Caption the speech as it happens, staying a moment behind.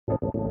It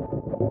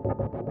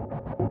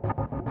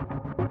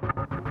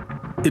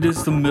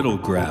is the middle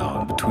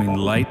ground between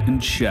light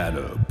and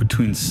shadow,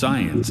 between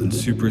science and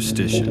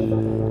superstition,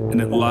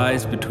 and it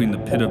lies between the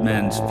pit of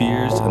man's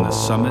fears and the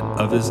summit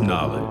of his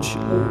knowledge.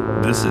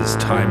 This is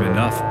Time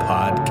Enough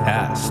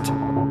Podcast.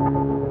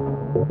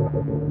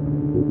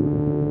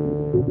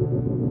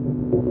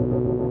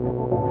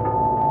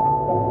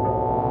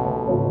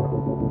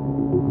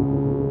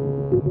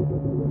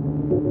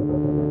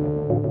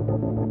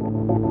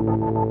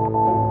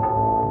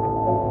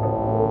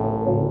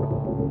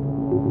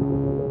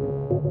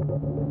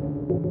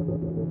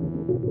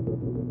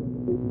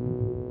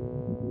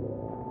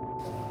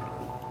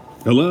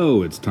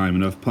 Hello, it's Time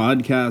Enough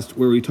Podcast,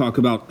 where we talk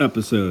about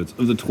episodes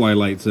of The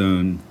Twilight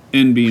Zone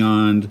and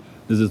beyond.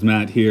 This is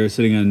Matt here,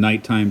 sitting in a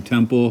nighttime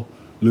temple.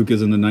 Luke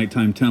is in the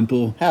nighttime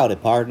temple. Howdy,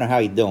 partner. How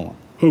you doing?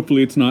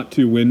 Hopefully it's not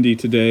too windy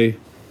today.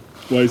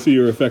 Well, I see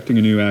you're affecting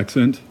a new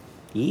accent.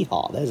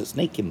 Yeehaw, there's a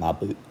snake in my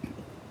boot.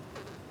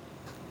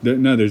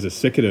 No, there's a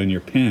cicada in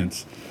your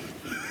pants.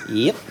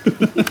 Yep.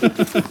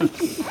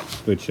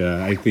 Which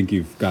I think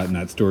you've gotten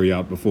that story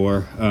out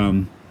before.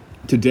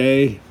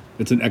 Today,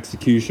 it's an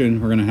execution.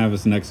 We're going to have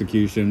us an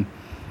execution.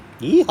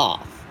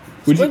 Yeehaw.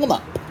 Bring them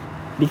up.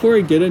 Before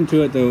we get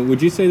into it, though,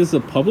 would you say this is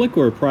a public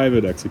or a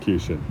private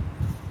execution?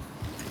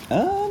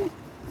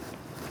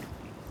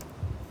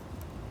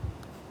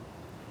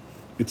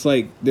 It's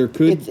like there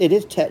could... It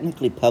is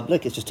technically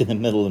public. It's just in the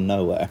middle of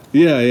nowhere.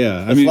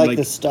 Yeah. It's like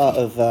the start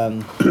of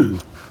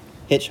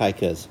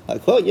Hitchhikers.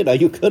 Like, well,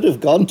 you could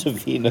have gone to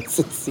Venus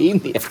and seen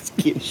the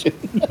execution.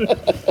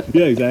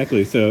 Yeah,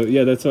 exactly. So,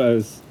 yeah, that's what I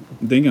was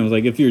thinking. I was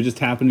like, if you were just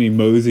happened to be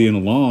moseying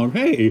along,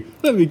 hey,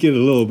 let me get a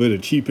little bit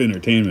of cheap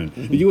entertainment.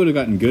 Mm-hmm. You would have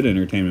gotten good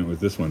entertainment with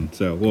this one.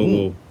 So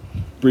we'll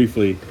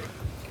briefly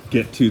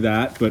get to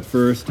that. But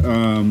first,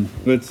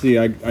 let's see.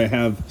 I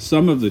have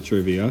some of the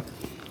trivia,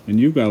 and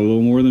you've got a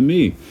little more than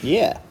me.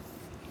 Yeah.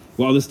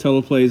 While this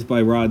teleplay is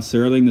by Rod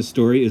Serling, the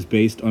story is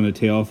based on a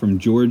tale from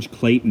George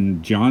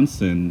Clayton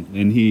Johnson,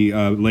 and he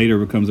later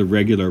becomes a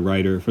regular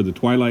writer for The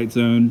Twilight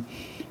Zone.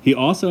 He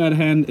also had a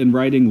hand in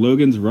writing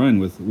Logan's Run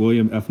with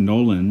William F.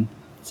 Nolan,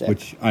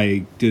 which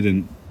I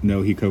didn't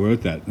know he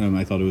co-wrote that.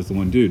 I thought it was the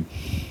one dude.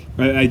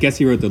 I guess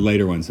he wrote the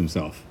later ones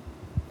himself.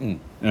 Mm.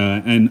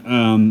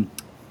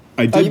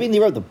 You mean he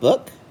wrote the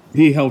book?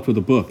 He helped with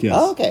the book, yes.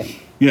 Oh, okay.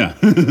 Yeah.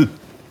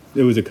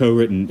 It was a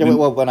co-written... Yeah,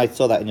 well, when I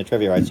saw that in your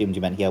trivia, I assumed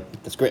you meant he helped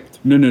with the script.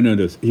 No.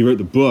 He wrote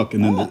the book,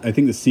 and then I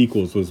think the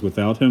sequels was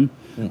without him.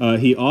 Mm.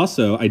 He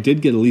also... I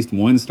did get at least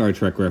one Star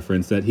Trek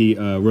reference that he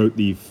wrote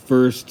the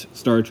first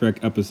Star Trek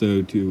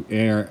episode to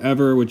air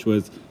ever, which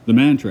was The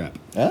Man Trap.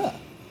 Ah.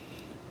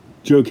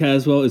 Joe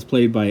Caswell is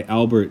played by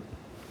Albert...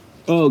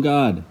 Oh,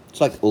 God.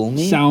 It's like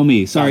Ulmi?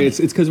 Salmi. Sorry, it's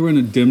because we're in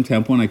a dim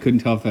temple, and I couldn't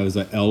tell if that was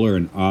an L or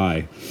an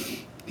I.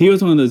 He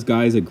was one of those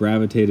guys that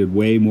gravitated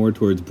way more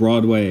towards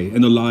Broadway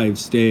and the live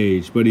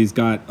stage, but he's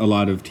got a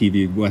lot of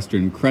TV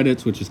Western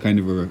credits, which is kind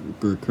of a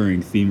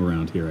recurring theme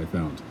around here, I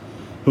found.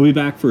 He'll be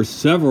back for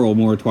several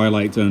more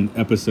Twilight Zone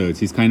episodes.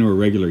 He's kind of a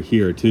regular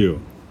here, too.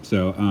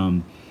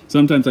 So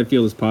sometimes I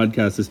feel this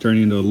podcast is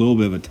turning into a little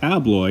bit of a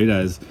tabloid,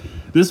 as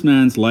this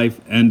man's life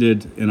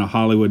ended in a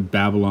Hollywood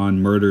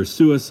Babylon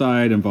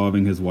murder-suicide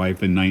involving his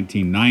wife in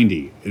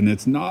 1990. And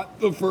it's not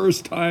the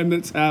first time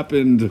that's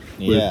happened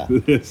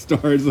with the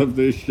stars of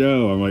this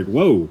show. I'm like,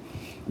 whoa,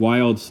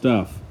 wild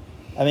stuff.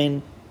 I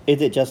mean,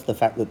 is it just the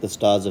fact that the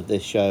stars of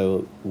this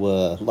show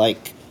were,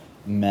 like,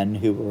 men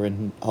who were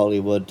in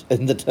Hollywood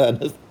in the turn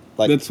of...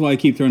 That's why I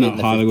keep throwing out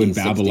Hollywood 50s,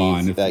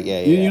 Babylon.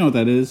 60s. You know what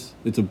that is?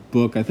 It's a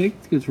book. I think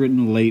it's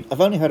written late.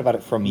 I've only heard about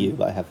it from you,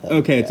 but I have heard.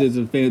 Okay,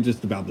 it's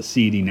just about the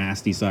seedy,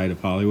 nasty side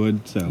of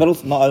Hollywood. So, but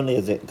also, not only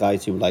is it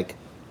guys who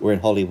were in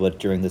Hollywood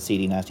during the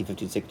seedy, nasty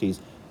 50s, 60s,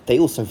 they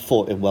also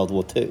fought in World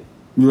War II.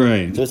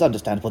 Right. So it's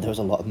understandable there was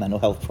a lot of mental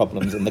health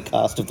problems in the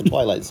cast of The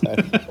Twilight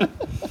Zone.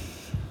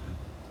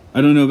 I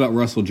don't know about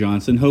Russell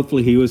Johnson.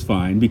 Hopefully he was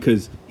fine,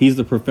 because he's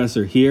the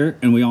professor here,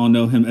 and we all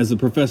know him as the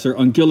professor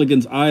on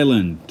Gilligan's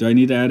Island. Do I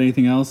need to add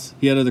anything else?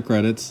 He had other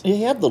credits.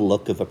 He had the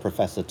look of a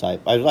professor type.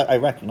 I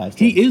recognized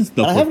him. He is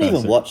the professor. I haven't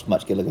even watched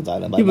much Gilligan's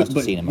Island, but I must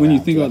have seen him when around,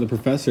 you think about the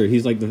professor,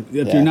 he's like if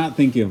you're not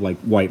thinking of like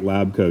white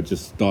lab coat,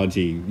 just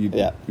stodgy.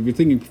 If you're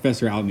thinking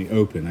professor out in the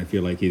open, I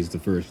feel like he's the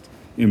first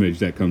image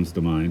that comes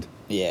to mind.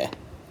 Yeah.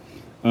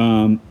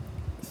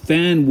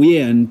 Than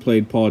Nguyen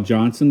played Paul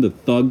Johnson, the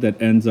thug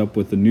that ends up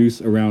with the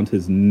noose around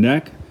his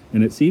neck,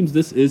 and it seems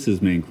this is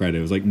his main credit.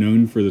 It was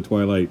known for the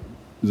Twilight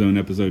Zone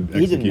episode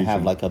Execution. He didn't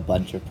have a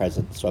bunch of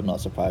presents, so I'm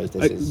not surprised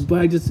this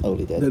is all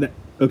he did.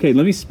 Okay,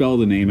 let me spell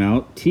the name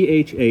out.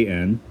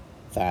 Than.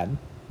 Than.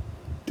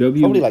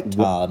 Probably like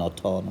Tan or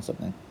Ton or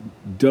something.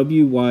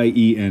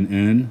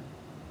 Wyenn.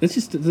 That's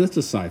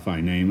a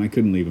sci-fi name. I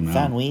couldn't leave him out.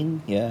 Than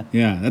Nguyen, yeah.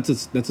 Yeah, that's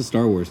a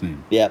Star Wars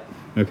name. Yep.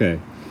 Okay.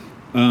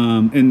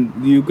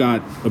 And you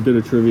got a bit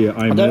of trivia.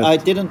 I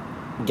didn't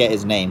get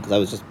his name because I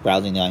was just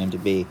browsing the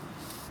IMDb,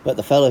 but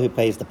the fellow who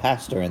plays the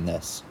pastor in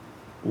this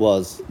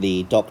was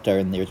the doctor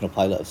in the original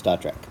pilot of Star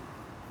Trek.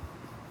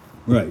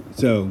 Right.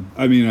 So,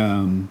 I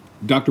mean,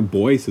 Dr.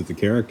 Boyce is the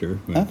character.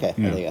 But, okay,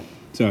 there you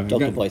So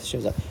Dr. Boyce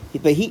shows up.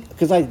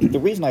 The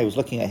reason I was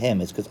looking at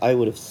him is because I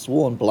would have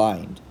sworn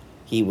blind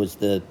he was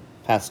the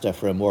pastor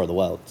from War of the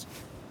Worlds.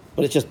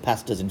 But it's just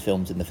pastors in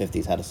films in the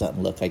 50s had a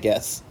certain look, I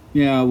guess.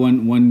 Yeah,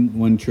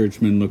 one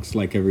churchman looks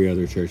like every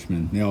other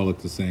churchman. They all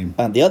look the same.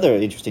 And the other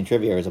interesting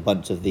trivia is a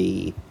bunch of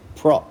the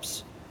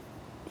props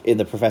in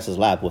the professor's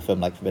lab were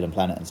filmed like Forbidden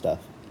Planet and stuff.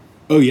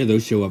 Oh yeah,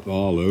 those show up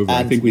all over. And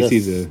I think we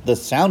see the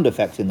sound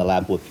effects in the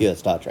lab were pure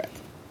Star Trek.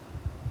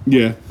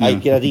 Yeah. I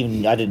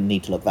didn't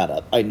need to look that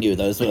up. I knew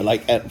those were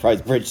like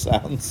Enterprise bridge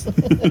sounds.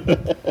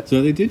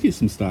 So they did use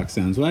some stock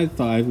sounds. Well,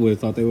 I would have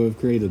thought they would have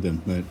created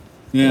them, but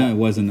it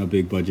wasn't a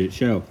big budget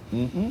show.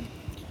 Mm-hmm.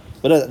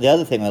 But the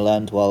other thing I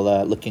learned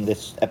while looking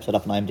this episode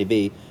up on IMDb, do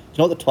you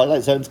know what the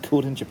Twilight Zone's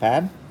called in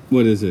Japan?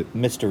 What is it?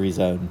 Mystery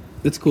Zone.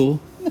 It's cool.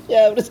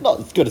 Yeah, but it's not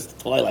as good as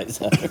the Twilight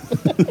Zone.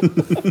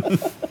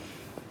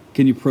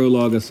 Can you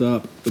prologue us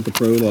up with the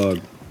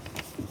prologue?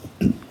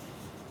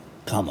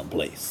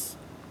 Commonplace.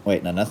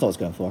 Wait, no, that's not what I was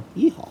going for.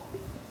 Yeehaw.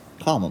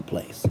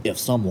 Commonplace, if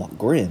somewhat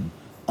grim,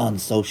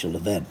 unsocial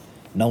event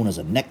known as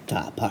a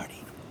necktie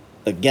party.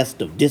 A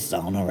guest of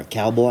dishonor, a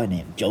cowboy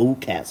named Joe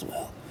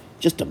Caswell.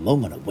 Just a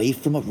moment away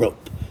from a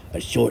rope,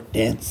 a short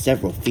dance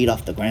several feet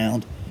off the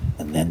ground,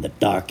 and then the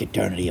dark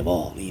eternity of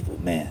all evil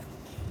men.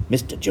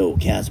 Mr. Joe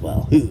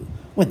Caswell, who,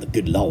 when the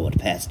good Lord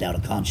passed out a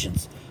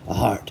conscience, a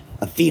heart,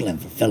 a feeling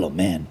for fellow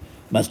men,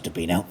 must have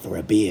been out for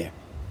a beer,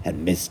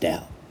 and missed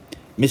out.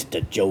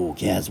 Mr. Joe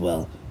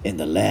Caswell, in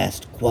the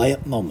last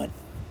quiet moment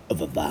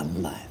of a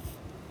violent life.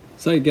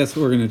 So I guess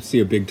we're going to see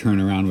a big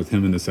turnaround with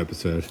him in this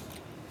episode.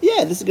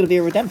 Yeah, this is going to be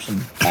a redemption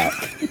arc.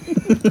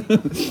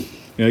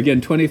 Yeah,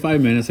 again,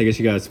 25 minutes, I guess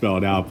you got to spell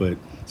it out, but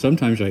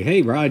sometimes you're like,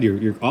 hey, Rod,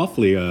 you're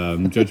awfully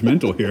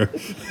judgmental here.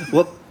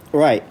 Well,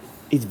 right.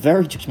 He's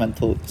very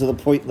judgmental to the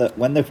point that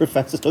when the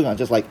professor's talking, I'm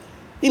just like,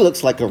 he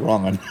looks like a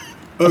wrong one.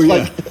 Oh,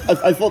 yeah.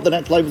 I thought the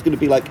next line was going to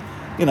be like,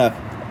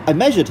 I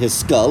measured his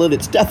skull and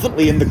it's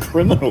definitely in the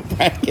criminal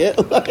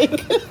bracket. Like,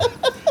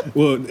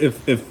 well,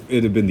 if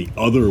it had been the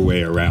other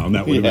way around,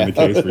 that would have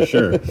been the case for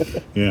sure.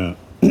 Yeah.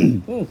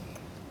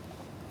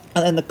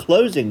 And then the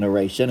closing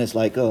narration is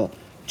like,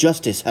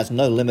 justice has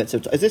no limits.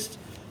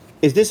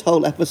 Is this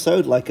whole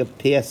episode like a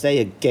PSA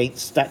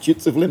against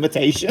statutes of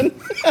limitation?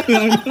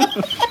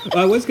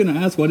 I was going to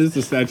ask, what is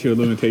the statute of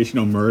limitation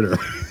on murder?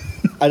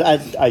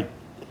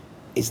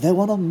 Is there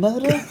one on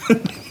murder?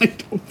 I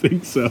don't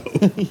think so.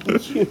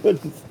 You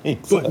wouldn't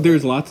think so. But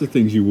there's lots of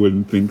things you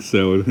wouldn't think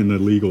so in the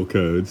legal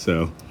code.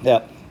 So,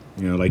 yeah.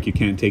 Like you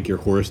can't take your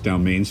horse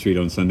down Main Street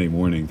on Sunday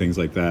morning, things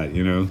like that,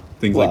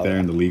 things like that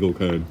in the legal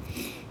code.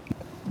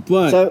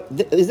 But so,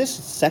 is this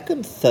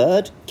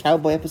third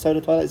cowboy episode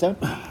of Twilight Zone?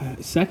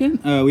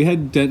 Second? We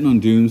had Denton on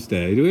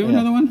Doomsday. Do we have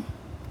another one?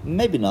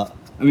 Maybe not.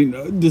 I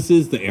mean, this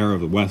is the era of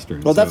the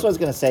Western. Well, that's what I was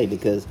going to say,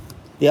 because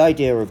the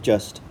idea of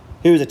just,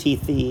 here's a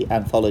TV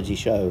anthology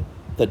show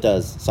that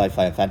does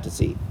sci-fi and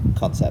fantasy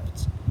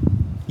concepts.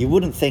 You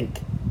wouldn't think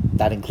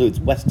that includes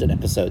Western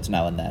episodes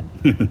now and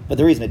then. But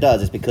the reason it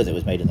does is because it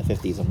was made in the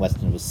 50s and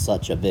Western was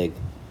such a big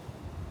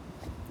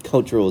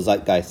cultural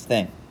zeitgeist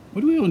thing.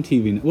 What do we have on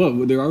TV?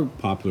 Well, there are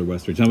popular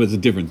Westerns. Now, it's a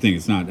different thing.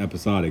 It's not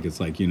episodic. It's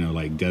like,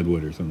 like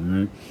Deadwood or something,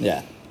 right?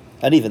 Yeah.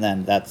 And even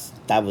then,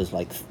 that was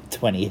like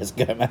 20 years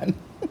ago, man.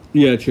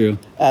 Yeah, true.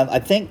 I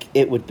think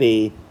there'd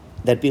be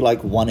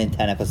like 1 in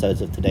 10 episodes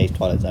of today's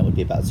Twilight Zone would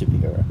be about a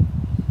superhero.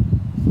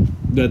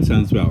 That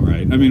sounds about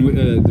right. I mean,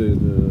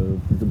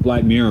 the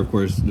Black Mirror, of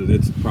course,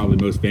 its probably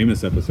most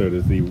famous episode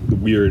is the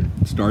weird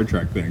Star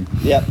Trek thing.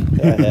 Yep.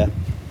 Yeah.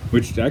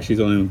 Which actually is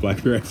the only one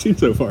Black Mirror I've seen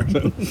so far.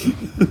 So,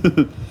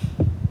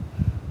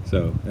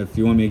 so if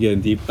you want me to get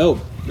in deep...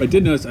 Oh, I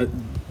did notice...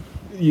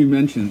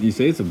 you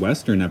say it's a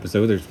Western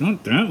episode. There's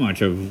not that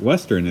much of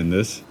Western in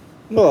this.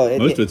 Well,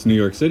 most of it's New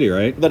York City,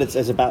 right? But it's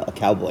about a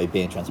cowboy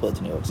being transported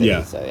to New York City.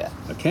 Yeah. So, yeah.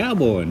 A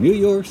cowboy in New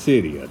York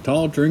City, a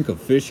tall drink of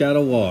fish out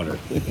of water.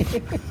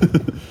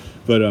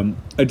 But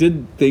I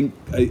did think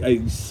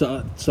I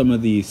saw some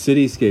of the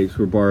cityscapes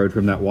were borrowed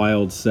from that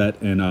wild set.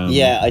 And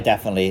yeah, I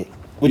definitely...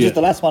 Which is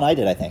the last one I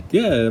did, I think.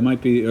 Yeah, it might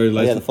be. Or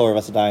the 4 of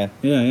us are dying.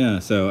 Yeah.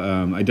 So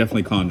I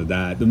definitely conned to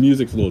that. The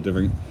music's a little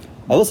different.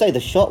 I will say the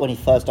shot when he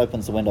first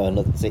opens the window and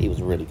looks at the city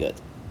was really good.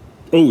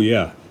 Oh,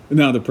 yeah.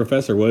 Now, the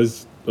professor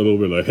was a little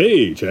bit like,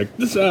 hey, check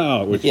this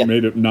out, which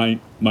made it might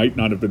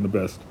not have been the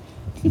best.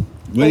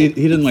 Well, he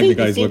didn't like the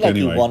guy's look like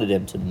anyway. He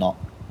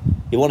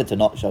wanted to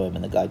not show him,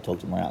 and the guy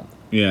talked him around.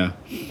 Yeah.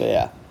 But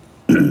yeah.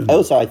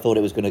 Also, I thought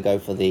it was going to go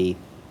for it's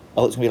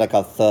going to be like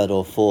our third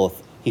or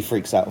fourth, he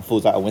freaks out and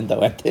falls out a window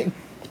ending.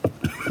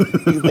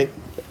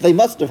 They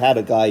must have had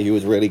a guy who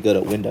was really good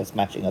at window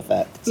smashing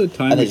effects. The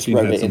time and they just machine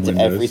wrote had it some into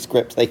windows. every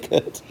script they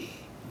could.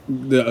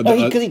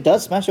 Because he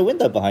does smash a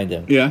window behind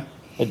him. Yeah.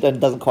 It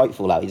doesn't quite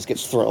fall out. He just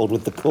gets throttled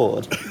with the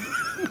cord.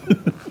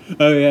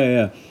 Oh,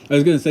 yeah. I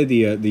was going to say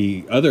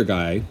the other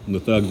guy, the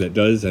thug that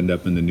does end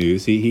up in the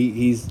news,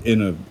 he's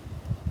in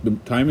the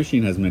time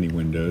machine has many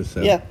windows,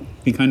 so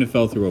he kind of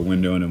fell through a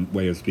window in a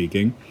way of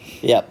speaking.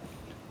 Yep.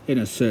 In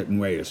a certain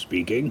way of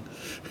speaking.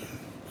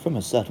 From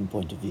a certain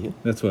point of view.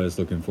 That's what I was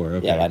looking for.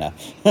 Okay. Yeah, I know.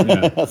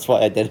 Yeah. That's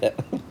why I did it.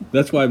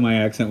 That's why my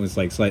accent was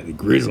like slightly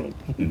grizzled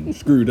and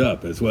screwed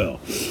up as well.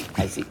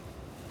 I see.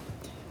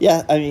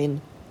 Yeah, I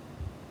mean,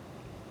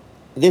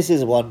 this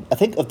is one, I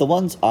think of the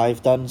ones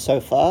I've done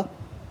so far,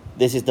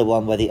 this is the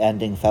one where the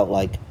ending felt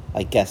like,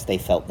 I guess they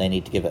felt they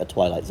need to give it a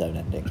Twilight Zone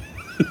ending.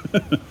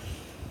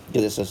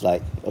 Because it's just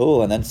like,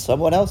 oh, and then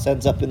someone else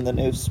ends up in the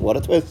noose. What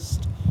a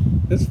twist.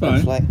 It's fine.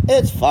 It's like,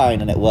 it's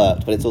fine and it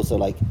worked, but it's also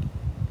like,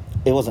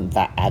 it wasn't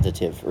that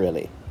additive,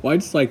 really. Well, I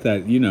just like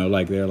that,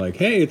 like they're like,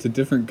 hey, it's a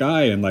different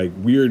guy in like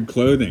weird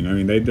clothing. I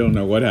mean, they don't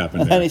know what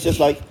happened. And then he's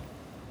just like,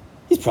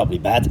 he's probably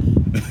bad.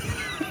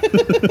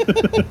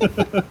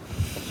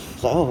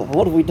 So, oh,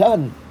 what have we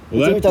done?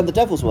 We've done the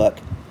devil's work.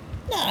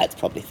 Nah, it's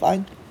probably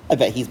fine. I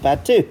bet he's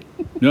bad too.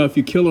 No, if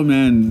you kill a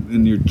man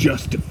and you're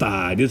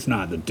justified, it's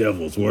not the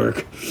devil's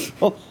work.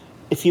 Well,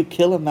 if you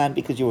kill a man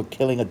because you were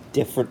killing a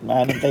different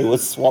man and they were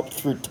swapped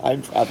through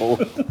time travel,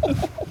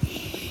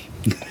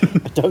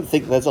 I don't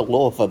think there's a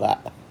law for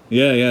that.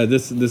 Yeah,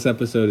 this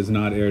episode is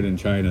not aired in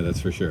China,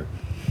 that's for sure.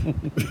 Do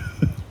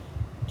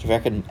you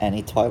reckon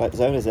any Twilight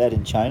Zone is aired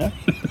in China?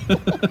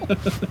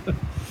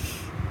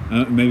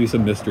 Maybe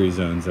some mystery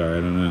zones are, I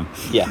don't know.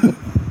 Yeah.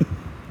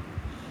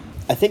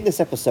 I think this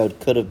episode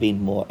could have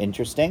been more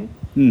interesting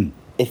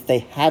if they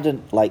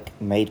hadn't,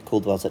 made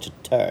Caldwell such a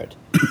turd.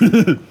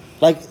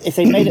 If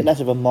they made it less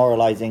of a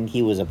moralizing,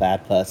 he was a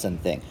bad person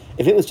thing.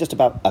 If it was just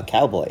about a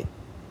cowboy,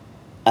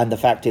 and the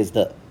fact is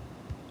that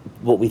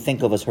what we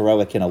think of as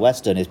heroic in a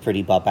Western is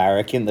pretty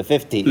barbaric in the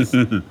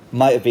 50s,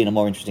 might have been a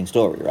more interesting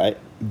story, right?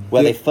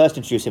 Where they first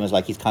introduce him as,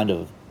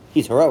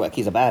 he's heroic,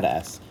 he's a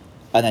badass.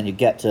 And then you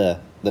get to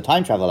the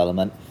time travel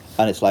element,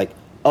 and it's like,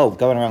 oh,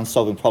 going around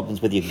solving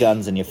problems with your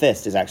guns and your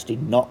fists is actually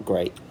not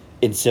great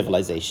in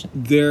civilization.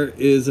 There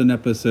is an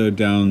episode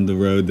down the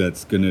road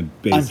that's going to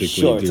basically I'm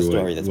sure it's a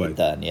story that's been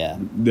done, yeah.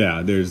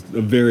 Yeah, there's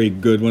a very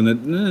good one that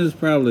is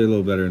probably a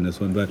little better in this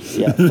one, but...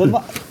 Yeah,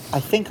 I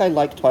think I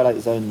like Twilight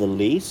Zone the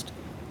least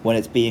when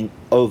it's being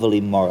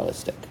overly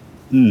moralistic.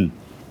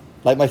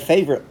 My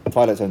favourite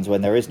Twilight Zones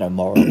when there is no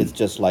moral, it's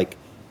just like,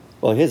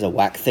 well, here's a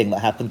whack thing that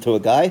happened to a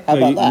guy. How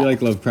about that? You like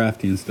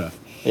Lovecraftian stuff.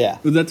 Yeah.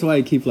 But that's why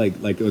I keep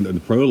in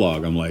the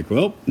prologue, I'm like,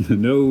 well,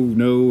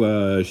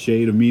 no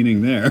shade of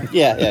meaning there.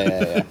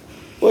 Yeah.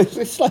 Well,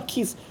 it's like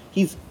he's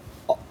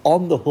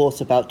on the horse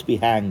about to be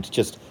hanged,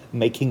 just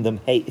making them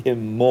hate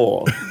him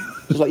more.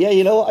 He's like, yeah,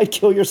 you know what? I'd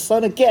kill your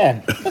son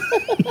again.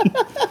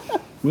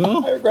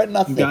 Well, I regret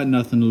nothing. Got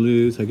nothing to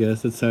lose, I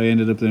guess. That's how I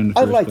ended up there in the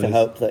I'd first like place. to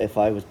hope that if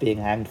I was being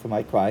hanged for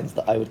my crimes,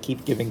 that I would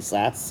keep giving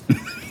sass.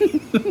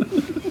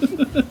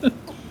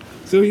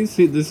 So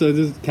this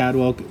is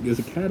Cadwell. Is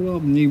it Cadwell?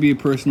 He can be a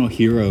personal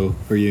hero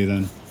for you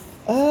then?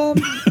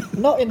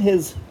 Not in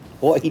his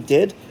what he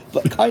did,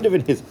 but kind of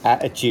in his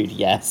attitude,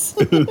 yes.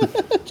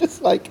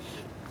 Just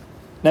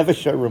never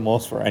show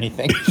remorse for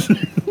anything.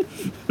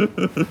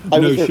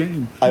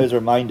 Shame. I was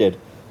reminded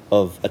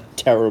of a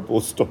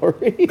terrible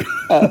story.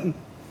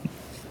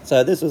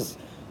 So this was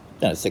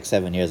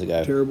 6-7 years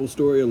ago. Terrible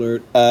story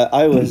alert.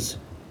 I was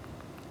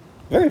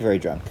very, very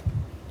drunk.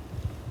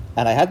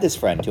 And I had this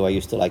friend who I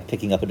used to like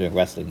picking up and doing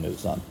wrestling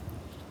moves on,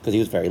 because he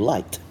was very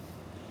light.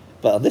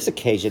 But on this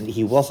occasion,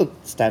 he wasn't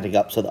standing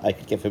up so that I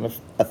could give him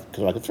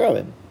because I could throw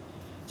him.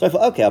 So I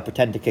thought, okay, I'll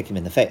pretend to kick him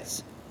in the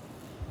face.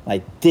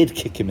 I did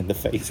kick him in the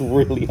face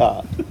really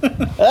hard.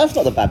 That's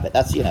not the bad bit.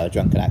 That's, a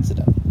drunken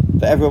accident.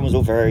 But everyone was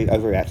all very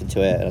overreacting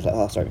to it. And I was like,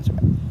 oh, sorry.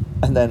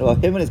 And then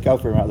him and his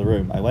girlfriend were out of the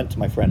room. I went to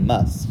my friend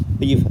Mus,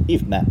 who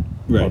you've met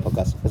right. on the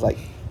podcast. I was like,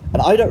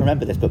 and I don't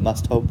remember this, but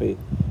Mus told me.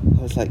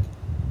 I was like,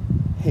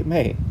 hey,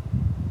 mate,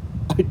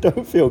 I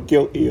don't feel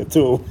guilty at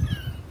all.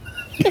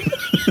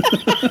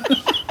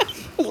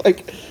 I was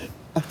like,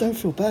 I don't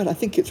feel bad. I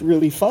think it's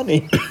really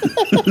funny.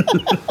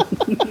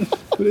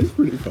 It is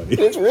pretty funny.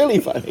 It's really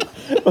funny.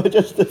 But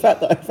just the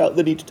fact that I felt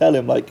the need to tell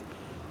him, I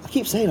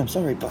keep saying I'm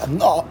sorry, but I'm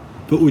not.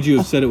 But would you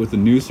have said it with a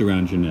noose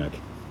around your neck?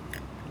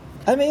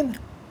 I mean,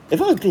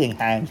 if I was being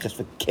hanged just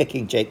for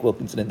kicking Jake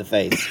Wilkinson in the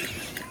face...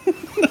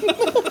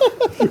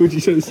 Would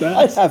you show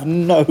sass? I'd have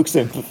no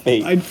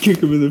sympathy. I'd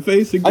kick him in the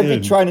face again.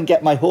 I'd be trying to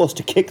get my horse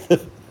to kick the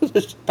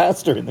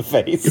pastor in the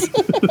face.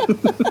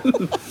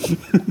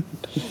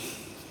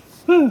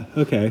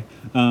 Okay.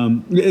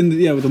 And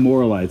yeah, with the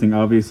moralizing,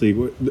 obviously,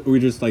 we're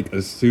just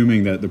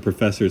assuming that the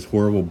professor's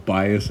horrible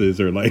biases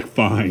are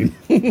fine.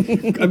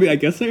 I mean, I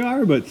guess they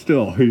are, but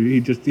still,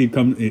 he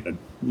comes,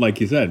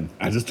 like you said,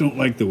 I just don't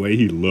like the way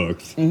he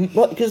looks. Mm-hmm.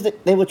 Well, because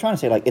they were trying to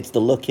say, it's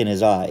the look in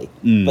his eye.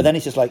 But then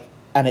he's just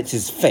and it's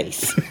his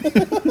face.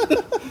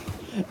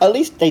 At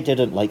least they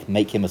didn't,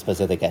 make him a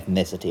specific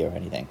ethnicity or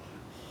anything.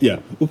 Yeah.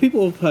 Well,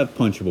 people have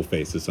punchable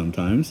faces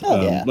sometimes.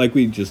 Oh, yeah. Like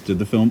we just did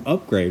the film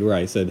Upgrade, where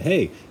I said,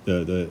 hey,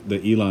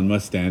 the Elon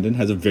Musk stand-in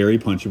has a very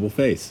punchable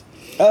face.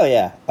 Oh,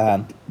 yeah.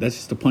 That's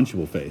just a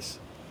punchable face.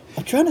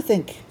 I'm trying to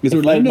think. Is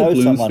Orlando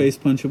Bloom's face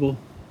punchable?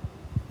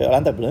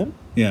 Orlando Bloom?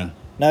 Yeah.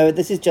 No,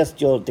 this is just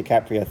your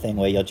DiCaprio thing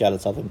where you're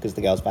jealous of him because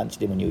the girls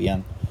fancied him when you were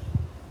young.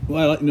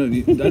 Well, no,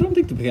 I don't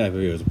think the guy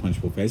has a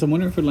punchable face. I'm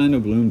wondering if Orlando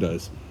Bloom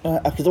does.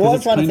 Because what I'm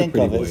it's trying to kinda think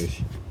of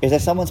pretty is there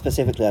someone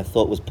specifically I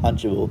thought was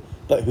punchable,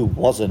 but who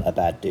wasn't a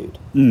bad dude?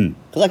 Mm.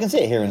 Because I can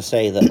sit here and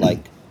say that,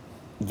 like,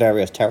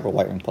 various terrible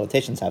right-wing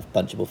politicians have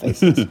punchable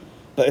faces.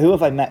 But who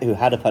have I met who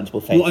had a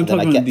punchable face? Well, I'm and then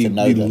talking I about get to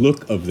know the them?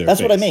 look of their That's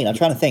face. what I mean. I'm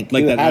trying to think.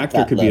 Like who that had actor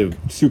that could look? be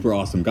a super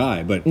awesome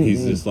guy, but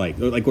he's just like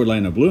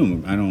Orlando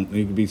Bloom.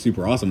 He could be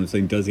super awesome. I'm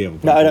saying, does he have a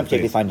punchable No, I don't face?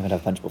 particularly find him to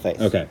have a punchable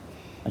face. Okay.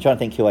 I'm trying to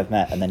think who I've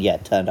met, and then, yeah,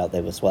 it turned out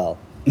they were swell.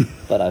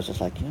 But I was just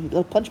like, you've got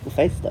a punchable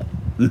face, though.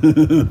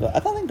 But I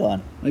can't think, go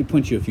on. Let me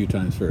punch you a few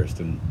times first,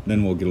 and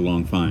then we'll get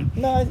along fine.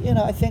 No,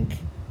 I think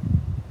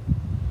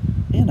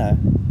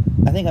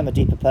I'm a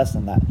deeper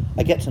person than that.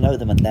 I get to know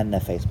them, and then their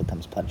face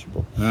becomes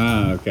punchable.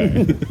 Ah,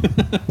 okay.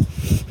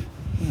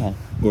 Yeah.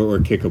 or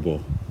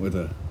kickable with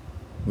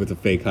a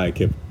fake high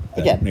kick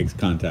that Again, makes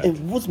contact. It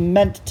was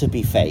meant to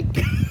be fake.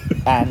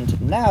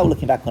 And now,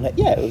 looking back on it,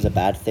 yeah, it was a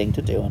bad thing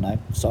to do, and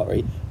I'm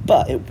sorry.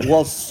 But it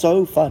was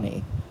so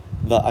funny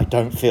that I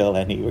don't feel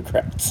any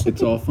regrets.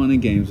 It's all fun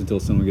and games until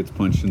someone gets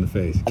punched in the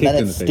face. And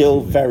then it's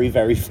still very,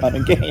 very fun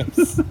and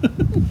games.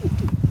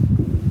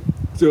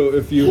 So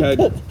if you had...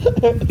 At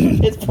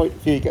his point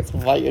of view, he gets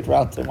invited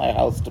round to my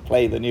house to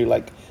play the new,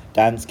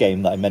 dance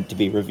game that I'm meant to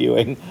be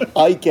reviewing.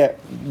 I get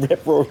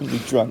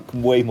rip-roaringly drunk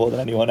way more than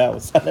anyone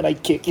else, and then I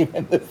kick him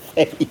in the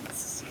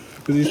face.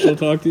 Does he still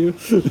talk to you?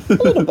 A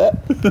little bit.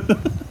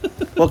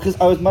 Well, because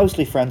I was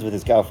mostly friends with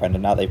his girlfriend,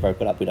 and now they've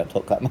broken up, we don't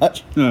talk that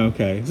much. Oh,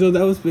 okay. So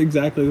that was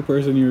exactly the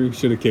person you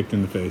should have kicked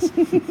in the face.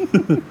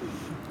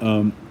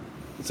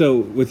 So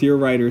with your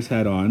writer's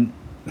hat on,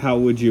 how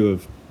would you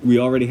have... We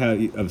already have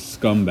a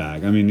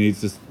scumbag. I mean,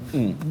 he's just...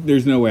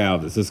 There's no way out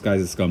of this. This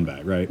guy's a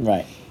scumbag, right?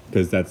 Right.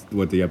 Because that's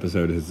what the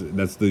episode is.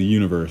 That's the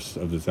universe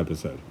of this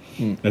episode.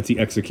 That's the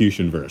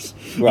execution verse.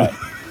 Right.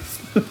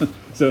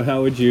 So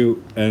how would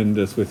you end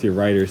this with your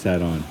writer's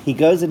hat on? He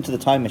goes into the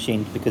time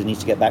machine because he needs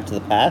to get back to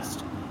the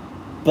past,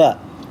 but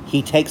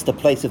he takes the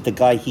place of the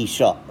guy he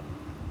shot.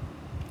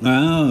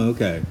 Oh,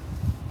 okay.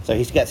 So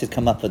he gets his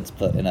comeuppance,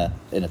 but in a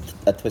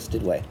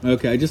twisted way.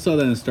 Okay, I just saw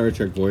that in a Star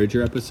Trek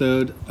Voyager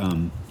episode,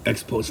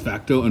 Ex Post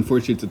Facto.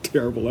 Unfortunately, it's a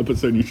terrible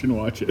episode. You shouldn't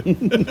watch it.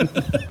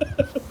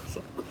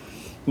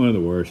 One of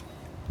the worst.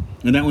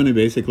 And that one, they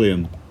basically,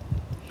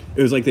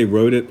 it was like they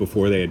wrote it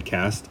before they had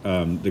cast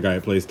the guy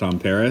who plays Tom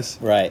Paris.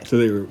 Right. So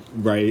they were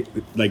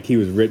like he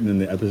was written in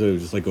the episode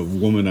as just like a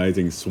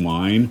womanizing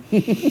swine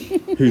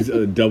who's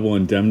double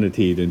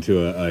indemnitied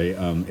into a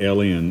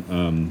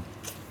alien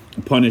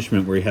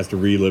punishment where he has to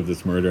relive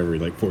this murder every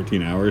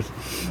 14 hours.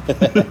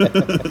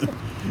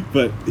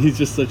 But he's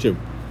just such a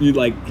he's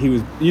a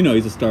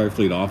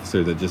Starfleet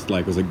officer that just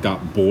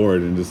got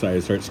bored and decided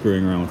to start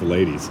screwing around with the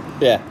ladies.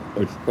 Yeah.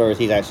 Whereas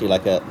he's actually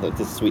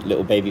this sweet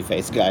little baby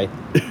face guy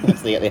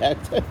once they get the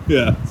actor.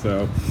 Yeah,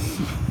 so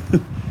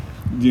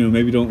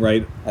maybe don't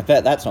write. I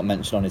bet that's not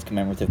mentioned on his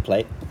commemorative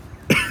plate.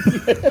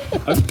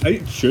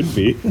 It should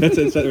be. That's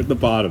at the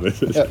bottom.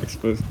 It's Ex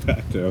Post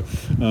Facto.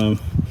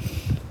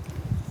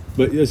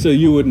 But so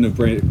you wouldn't have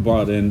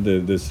brought in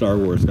the Star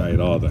Wars guy at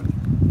all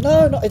then?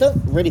 No, I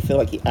don't really feel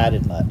like he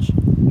added much.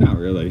 Not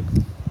really.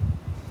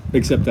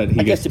 Except that he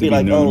I gets guess to be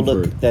known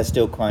look, for... there's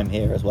still crime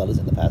here as well as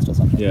in the past or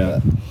something. Yeah.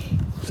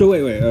 But... So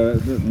wait.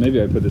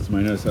 Maybe I put this in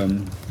my notes.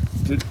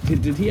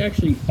 Did he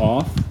actually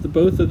off the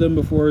both of them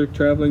before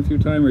traveling through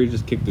time, or he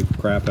just kicked the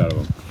crap out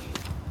of them?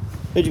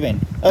 What do you mean?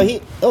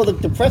 The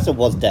professor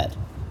was dead.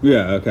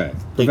 Yeah. Okay.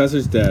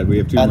 Professor's dead. We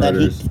have two and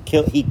murders.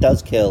 Then he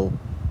does kill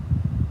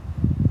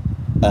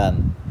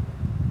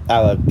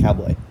our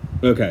cowboy.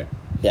 Okay.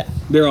 Yeah.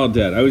 They're all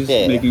dead. I was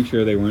just making Yeah.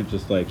 sure they weren't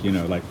just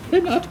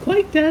they're not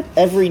quite dead.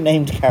 Every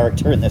named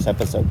character in this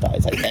episode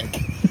dies, I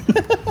think.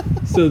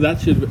 So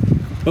that should...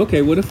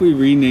 Okay, what if we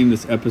rename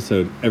this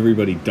episode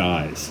Everybody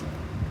Dies?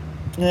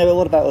 Yeah, but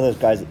what about all those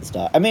guys at the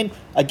start? I mean,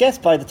 I guess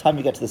by the time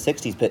we get to the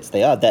 60s bits,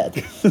 they are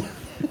dead.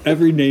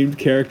 Every named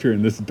character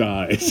in this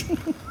dies.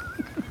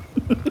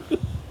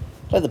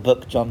 Like the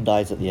book, John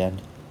dies at the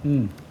end.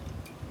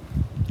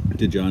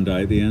 Did John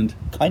die at the end?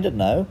 Kind of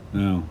no,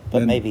 No. but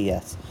Then maybe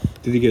yes.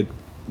 Did he get...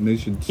 They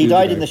should He sue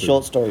died guy in the for-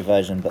 short story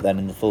version, but then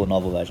in the full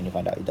novel version, you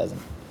find out he doesn't.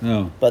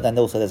 Oh. But then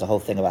also there's a whole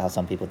thing about how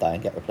some people die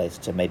and get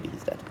replaced, so maybe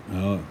he's dead.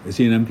 Oh. Is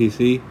he an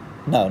NPC?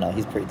 No,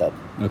 he's pretty dope.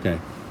 Okay.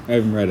 I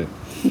haven't read it.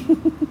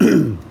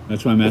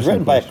 That's why I'm It was asking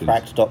written by a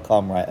questions.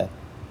 cracked.com writer.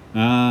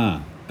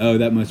 Ah. Oh,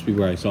 that must be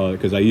where I saw it,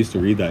 because I used to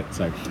read that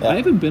site. Yeah. I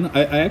haven't been...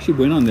 I actually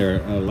went on there,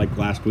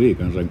 last week.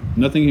 I was like,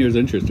 nothing here is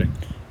interesting.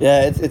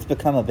 Yeah, it's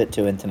become a bit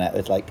too internet.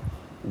 It's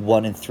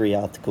 1 in 3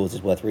 articles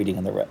is worth reading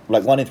on the...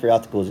 1 in 3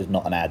 articles is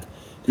not an ad.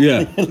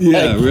 Yeah,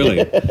 yeah,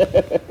 really.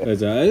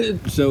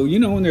 So,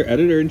 when their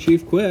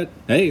editor-in-chief quit,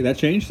 hey, that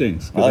changed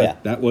things. 'Cause Oh, yeah.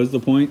 That was the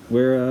point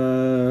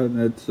where,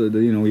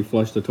 we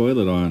flushed the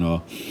toilet on and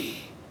all.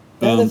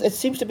 It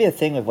seems to be a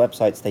thing with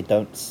websites. They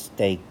don't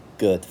stay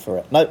good for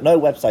it. No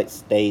website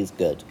stays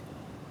good.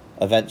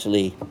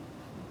 Eventually,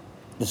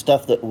 the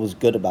stuff that was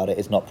good about it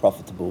is not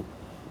profitable,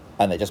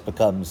 and it just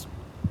becomes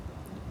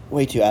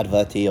way too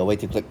adverty or way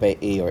too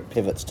clickbaity, or it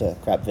pivots to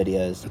crap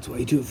videos. That's why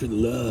you do it for the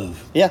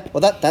love. Yeah,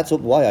 well, that's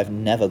why I've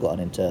never gotten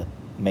into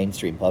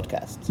mainstream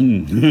podcasts.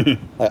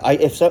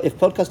 If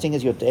podcasting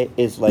is your day,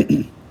 is like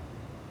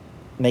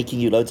making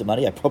you loads of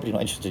money, I'm probably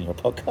not interested in your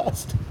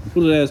podcast.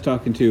 Well, today I was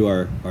talking to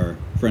our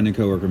friend and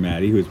coworker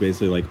Maddie, who was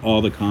basically like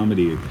all the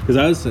comedy. Because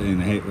I was saying,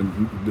 hey,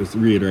 just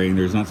reiterating,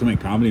 there's not so many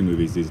comedy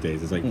movies these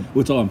days. It's like,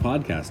 what's all in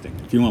podcasting?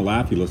 If you want to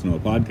laugh, you listen to a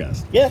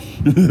podcast. Yeah,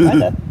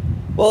 kinda.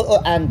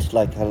 Well, and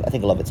like I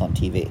think a lot of it's on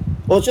TV.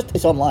 Well,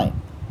 it's online.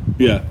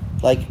 Yeah.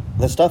 Like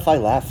the stuff I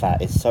laugh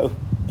at is so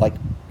like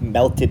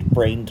melted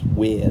brained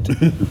weird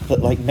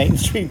that like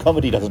mainstream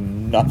comedy does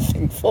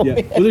nothing for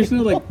me.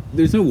 Well,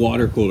 there's no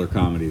water cooler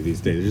comedy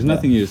these days. There's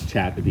nothing you just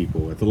chat to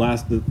people with.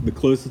 The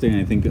closest thing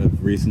I think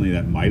of recently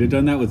that might have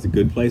done that was The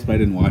Good Place, but I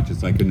didn't watch it,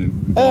 so I couldn't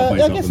involve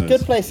myself I guess in those.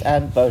 Good Place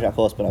and BoJack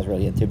Horseman I was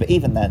really into, but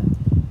even then,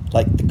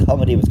 like the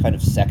comedy was kind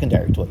of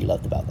secondary to what you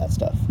loved about that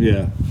stuff.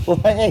 Yeah. Well,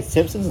 hey,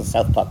 Simpsons and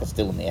South Park are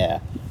still in the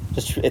air.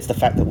 Just it's the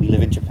fact that we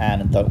live in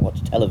Japan and don't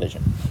watch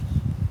television.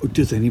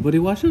 Does anybody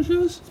watch those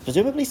shows?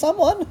 Presumably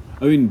someone.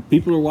 I mean,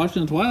 people are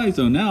watching The Twilight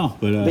Zone now,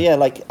 but yeah,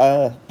 like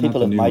people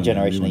the of new my ones,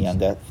 generation the and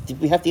new ones.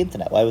 younger. We have the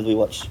internet. Why would we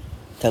watch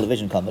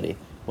television comedy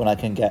when I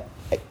can get?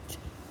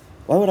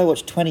 Why would I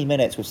watch 20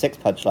 minutes with 6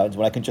 punchlines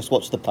when I can just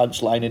watch the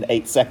punchline in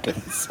 8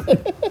 seconds?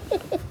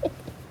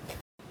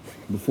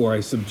 Before I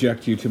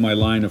subject you to my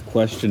line of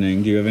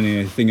questioning, do you have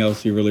anything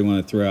else you really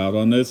want to throw out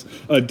on this?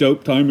 A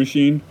dope time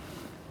machine?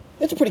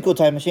 It's a pretty cool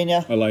time machine,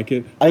 yeah. I like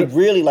it. I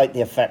really like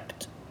the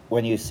effect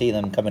when you see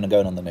them coming and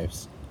going on the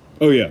news.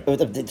 Oh, yeah.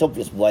 It's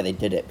obvious why they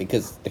did it,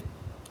 because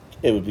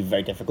it would be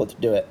very difficult to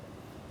do it.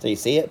 So you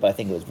see it, but I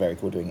think it was very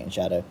cool doing it in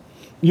shadow.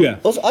 Yeah.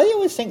 Also, I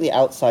always think the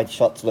outside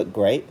shots look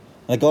great.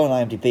 And I go on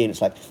IMDb and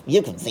it's like,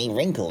 you can see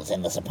wrinkles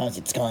in the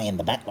supposed sky in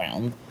the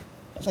background.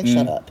 It's like,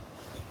 shut up.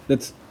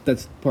 That's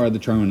part of the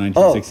charm of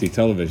 1960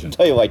 television.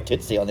 Tell you what I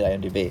did see on the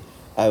IMDb.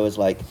 I was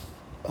like,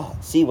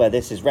 see where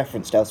this is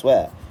referenced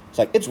elsewhere. It's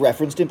like, it's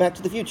referenced in Back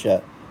to the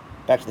Future.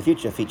 Back to the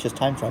Future features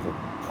time travel.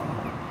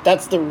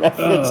 That's the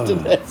reference to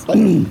this. Like,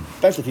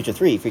 Back to the Future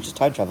 3 features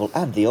time travel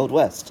and the Old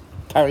West.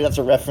 Apparently that's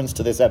a reference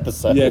to this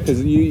episode. Yeah,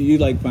 because you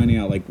like finding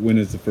out, like, when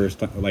is the first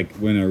time, like,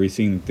 when are we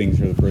seeing things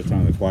for the first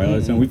time in the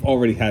Twilight Zone? We've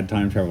already had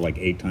time travel, like,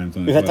 8 times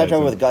on the We've had time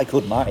travel Zone. with a guy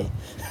called Marty.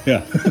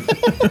 Yeah,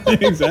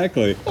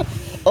 exactly.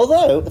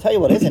 Although, I'll tell you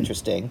what is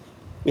interesting,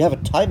 we have a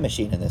time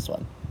machine in this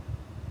one.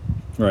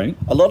 Right?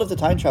 A lot of the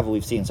time travel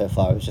we've seen so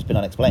far has just been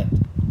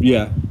unexplained.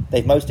 Yeah.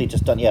 They've mostly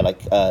just done,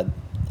 like, a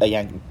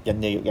Yankee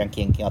and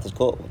King Arthur's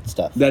Court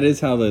stuff. That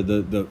is how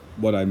the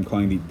what I'm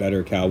calling the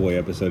better cowboy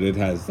episode, it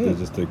has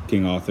just a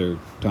King Arthur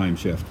time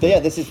shift. So yeah,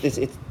 this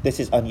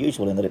is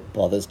unusual in that it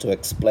bothers to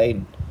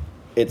explain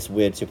its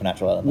weird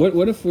supernatural element.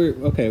 What if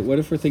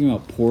we're thinking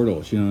about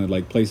portals,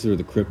 like places where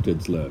the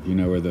cryptids live,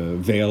 where the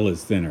veil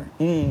is thinner.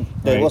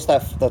 Right? What's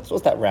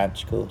that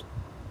ranch called?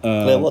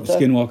 Clearwater?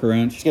 Skinwalker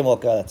Ranch.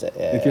 Skinwalker, that's it.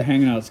 Yeah, If you're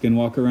hanging out at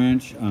Skinwalker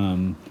Ranch,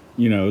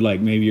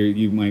 like maybe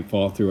you might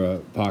fall through a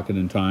pocket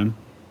in time.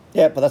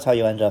 Yeah, but that's how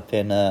you end up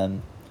in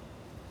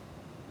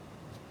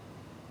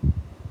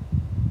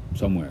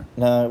somewhere.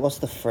 No, what's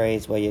the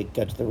phrase where you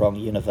go to the wrong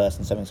universe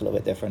and something's a little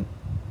bit different?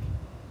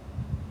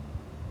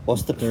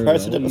 What's the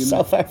president of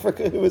South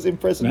Africa who was in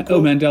prison?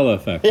 Mandela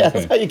effect. Yeah,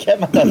 okay. that's how you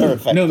get Mandela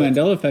effect. No,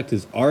 Mandela effect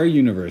is our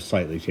universe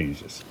slightly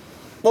changes.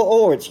 Well,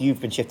 or it's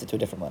you've been shifted to a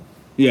different one.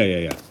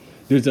 Yeah.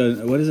 There's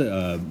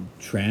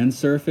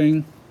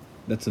transurfing?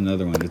 That's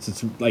another one.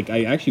 It's like,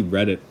 I actually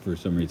read it for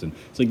some reason.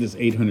 It's like this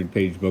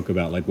 800-page book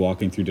about, like,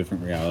 walking through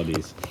different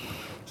realities.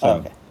 So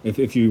okay.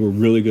 if you were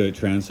really good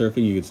at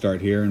transurfing, you could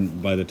start here,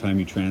 and by the time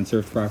you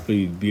transurf properly,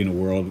 you'd be in a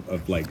world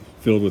of, like,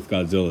 filled with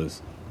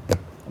Godzillas.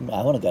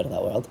 I want to go to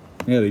that world.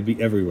 Yeah, they'd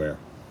be everywhere.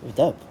 It's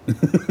dope. Do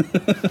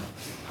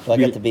I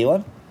get to be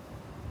one?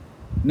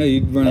 No,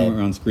 you'd run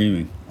around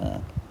screaming.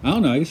 I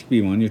don't know. I guess you'd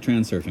be one. You're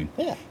transurfing.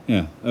 Yeah.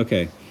 Yeah,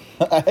 okay.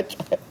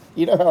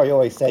 You know how I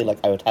always say, like,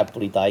 I would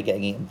happily die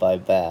getting eaten by a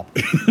bear?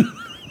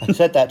 I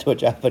said that to a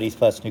Japanese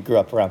person who grew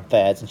up around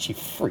bears, and she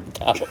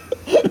freaked out.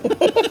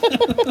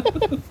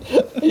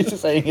 He's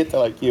just saying it to,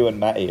 like, you and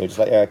Matty, who are just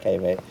like, yeah, okay,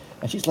 mate.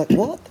 And she's like,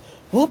 what?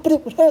 What? But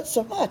it would hurt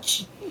so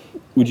much.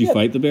 Would you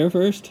fight the bear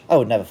first? I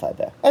would never fight a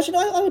bear. Actually,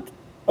 no,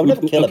 I would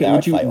never kill a bear.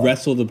 Would you I'd fight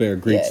wrestle the bear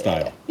Greek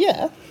style?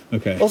 Yeah.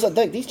 Okay. Also,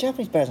 these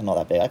Japanese bears are not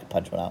that big. I could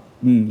punch one out.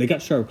 They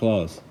got sharp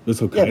claws. Those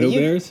Hokkaido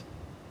bears?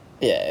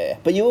 Yeah.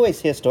 But you always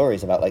hear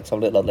stories about, like, some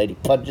little old lady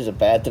punches a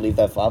bear to leave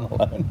their farm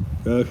alone.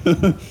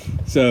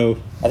 So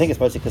I think it's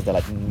mostly because they're,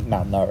 like,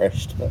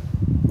 malnourished. But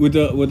would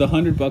the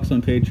 $100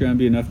 on Patreon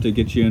be enough to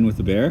get you in with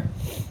the bear?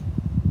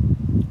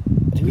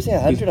 did we say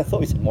 100? I thought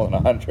we said more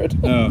than 100.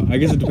 Oh, I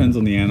guess it depends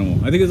on the animal.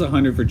 I think it's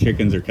 100 for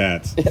chickens or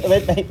cats.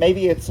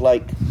 Maybe it's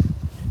like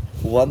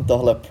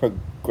 $1 per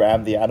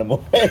gram the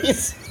animal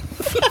weighs.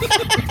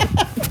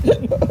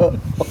 Or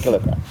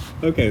kilogram.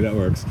 Okay, that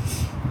works.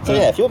 So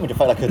yeah, if you want me to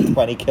fight like a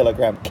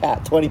 20-kilogram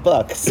cat, $20.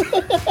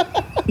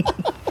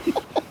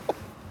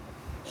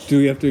 Do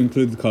we have to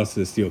include the cost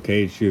of the steel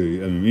cage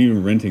too? I mean,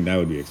 even renting that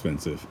would be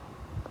expensive.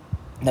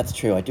 That's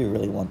true. I do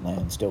really want my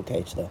own steel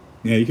cage, though.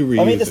 Yeah, you can reuse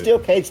I mean, the it. steel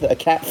cage that a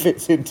cat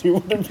fits into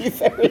wouldn't be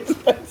very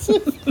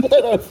expensive. I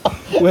don't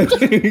know. Wait,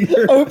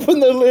 Open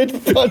the lid,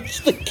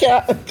 punch the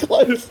cat, and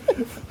close.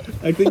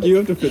 I think you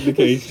have to fit in the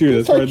cage too.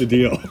 That's part of the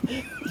deal.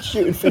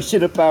 Shooting fish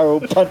in a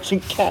barrel, punching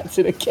cats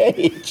in a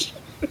cage.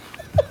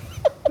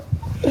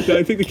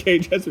 I think the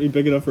cage has to be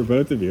big enough for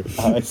both of you.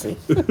 Oh, I see.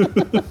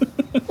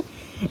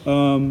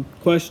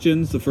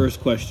 Questions. The first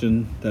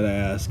question that I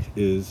ask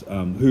is,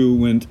 who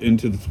went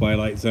into the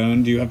Twilight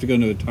Zone? Do you have to go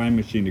into a time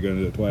machine to go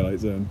into the Twilight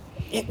Zone?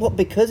 Well,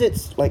 because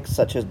it's like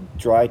such a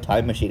dry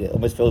time machine, it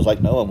almost feels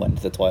like no one went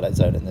to the Twilight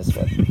Zone in this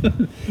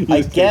one.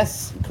 I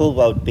guess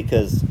Coolwell,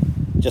 because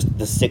just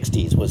the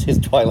 60s was his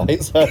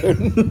Twilight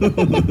Zone.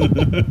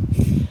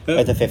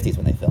 Or the 50s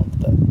when they filmed,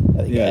 but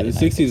I think Yeah, the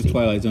 60s is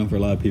Twilight Zone for a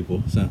lot of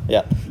people. So,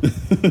 yeah.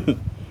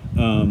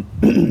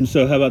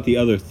 So how about the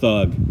other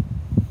thug?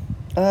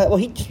 Well,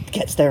 he just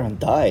gets there and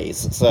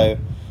dies. So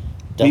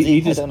does he?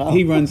 Just I don't know.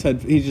 he runs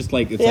head. He's just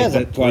like it's Yeah, like it's a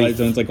that Twilight brief-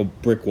 Zone's like a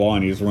brick wall,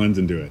 and he just runs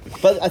into it.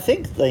 But I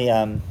think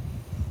the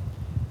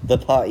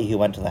party who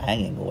went to the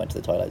hanging all went to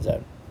the Twilight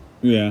Zone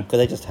Yeah, because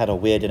they just had a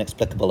weird,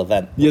 inexplicable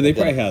event. yeah, they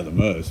probably have the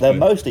most. They're but-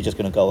 mostly just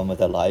going to go on with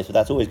their lives, but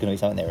that's always going to be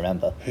something they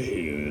remember.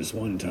 Hey, this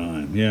one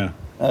time, yeah.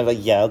 And I was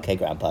like, yeah, okay,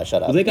 Grandpa,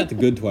 shut up. Well, they got the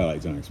good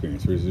Twilight Zone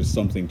experience, where just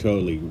something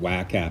totally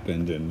whack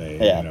happened, and they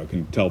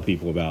can tell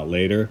people about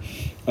later.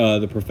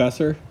 The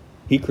professor,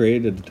 he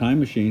created the time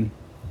machine.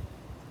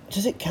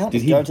 Does it count Did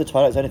as he- going to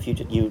Twilight Zone if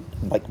you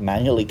like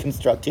manually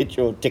constructed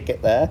your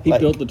ticket there? He Like,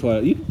 built the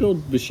Twilight. You can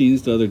build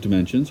machines to other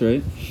dimensions,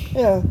 right?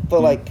 Yeah,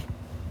 but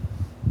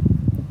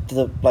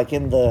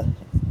in the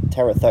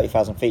Terror at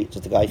 30,000 feet,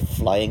 does the guy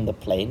flying the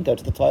plane go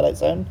to the Twilight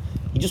Zone?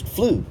 He just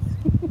flew.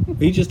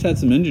 He just had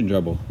some engine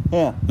trouble.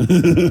 Yeah.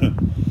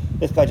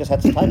 This guy just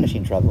had some time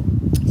machine trouble.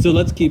 So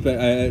let's keep it.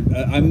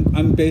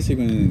 I'm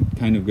basically going to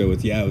kind of go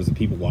with it was the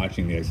people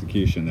watching the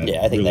execution that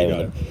Yeah, I think really they got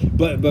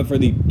would. it. But for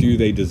the do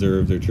they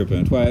deserve their trip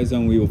in the Twilight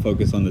Zone, we will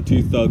focus on the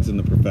two thugs and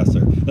the professor.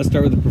 Let's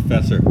start with the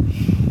professor.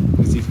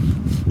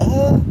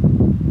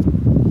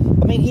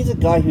 I mean, he's a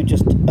guy who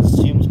just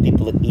assumes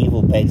people are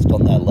evil based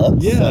on their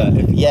looks. Yeah, So,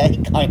 if- yeah, he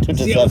kind of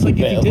See, deserves it's like a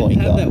bit if of he what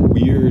didn't he have got. that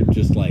weird,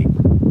 just like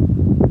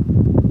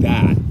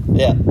that,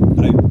 Yeah.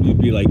 you'd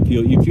be like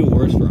you'd feel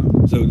worse for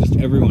him. So just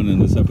everyone in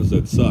this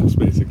episode sucks,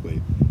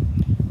 basically.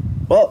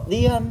 Well,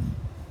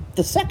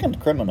 the second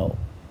criminal,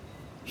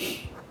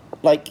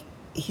 like,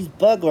 he's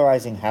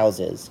burglarizing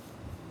houses.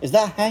 Is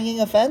that a hanging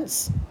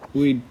offense?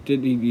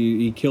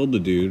 He killed the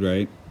dude,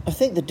 right? I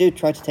think the dude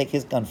tried to take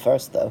his gun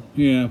first, though.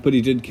 Yeah, but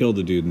he did kill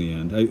the dude in the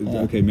end.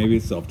 Okay, maybe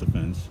it's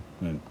self-defense.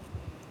 But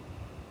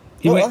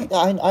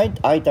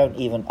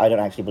I don't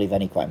actually believe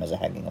any crime is a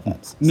hanging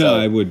offense. No, So,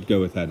 I would go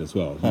with that as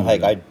well.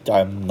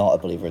 I'm not a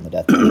believer in the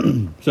death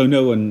penalty. So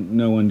no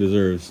one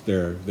deserves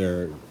their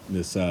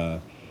this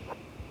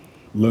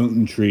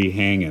lone tree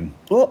hanging.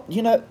 Well,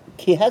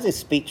 he has his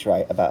speech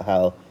right about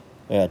how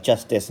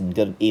justice and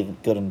good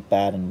and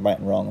bad and right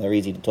and wrong, they're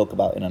easy to talk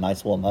about in a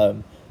nice warm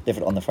home,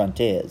 different on the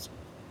frontiers.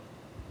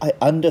 I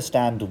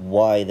understand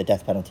why the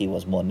death penalty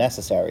was more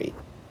necessary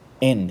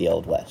in the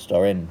Old West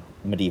or in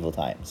medieval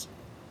times.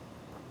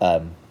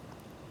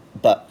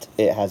 But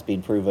it has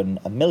been proven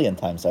a million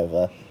times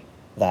over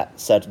that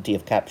certainty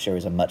of capture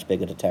is a much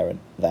bigger deterrent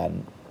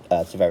than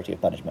severity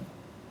of punishment.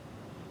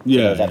 So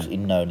Yeah, there's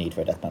absolutely no need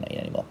for a death penalty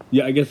anymore.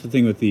 yeah. I guess the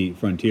thing with the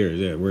frontier is,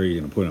 where are you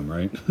going to put them,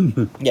 right?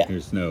 Yeah.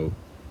 There's no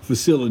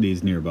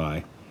facilities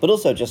nearby. But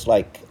also, just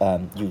like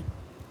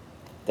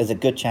there's a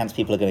good chance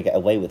people are going to get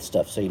away with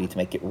stuff, so you need to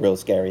make it real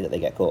scary that they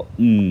get caught.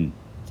 Mm.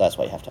 So that's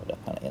why you have to have a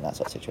death penalty in that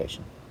sort of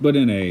situation. But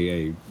in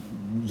a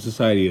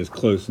society as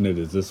close knit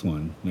as this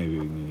one, maybe you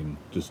can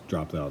just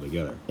drop that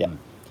altogether. Yeah.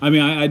 I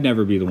mean, I'd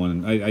never be the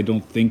one. I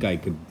don't think I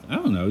could. I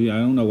don't know. Yeah, I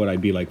don't know what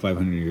I'd be like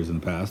 500 years in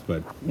the past,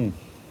 but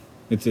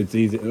it's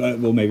easy.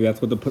 Well, maybe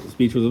that's what the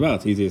speech was about.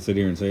 It's easy to sit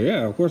here and say,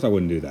 yeah, of course I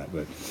wouldn't do that.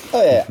 But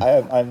Oh yeah,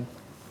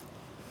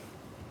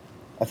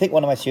 I think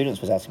one of my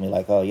students was asking me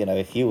like, oh,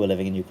 if you were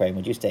living in Ukraine,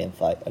 would you stay and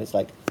fight? And it's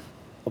like,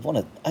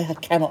 I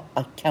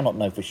cannot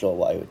know for sure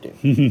what I would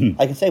do.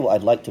 I can say what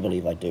I'd like to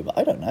believe I'd do, but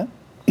I don't know.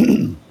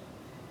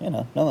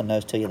 No one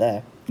knows till you're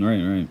there. all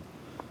right.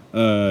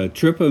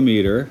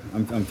 Tripometer.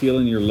 I'm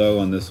feeling you're low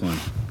on this one.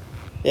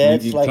 Yeah,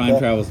 it's like time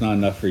travel's not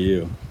enough for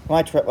you.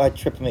 my trip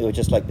for me would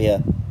just like be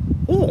a,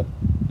 ugh.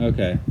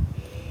 Okay.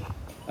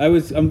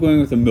 I'm going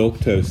with the milk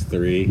toast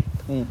 3.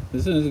 Mm.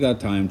 This has got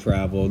time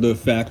travel. The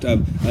fact I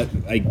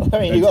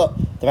mean, you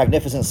got the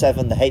Magnificent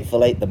Seven, the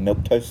Hateful Eight, the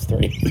Milk Toast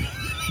 3.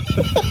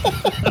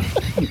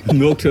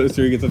 milk toast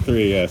 3 gets a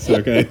 3. Yes.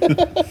 Okay.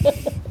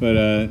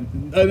 But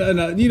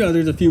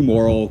there's a few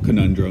moral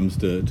conundrums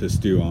to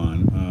stew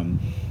on.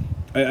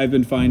 I've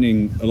been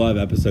finding a lot of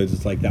episodes.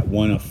 It's like that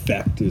one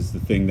effect is the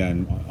thing that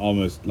I'm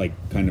almost like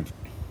kind of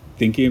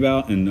thinking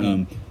about,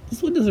 and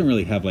this one doesn't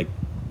really have like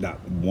that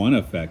one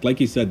effect. Like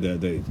you said,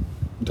 the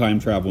time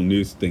travel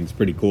news thing's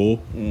pretty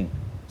cool.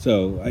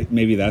 So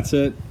maybe that's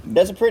it.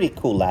 There's a pretty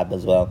cool lab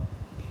as well.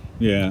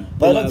 Yeah.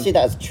 But I don't see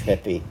that as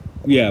trippy.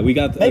 Yeah, we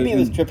got. Maybe it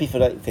was trippy for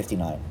like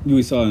 59.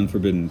 We saw in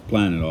Forbidden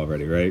Planet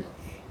already, right?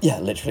 Yeah,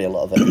 literally a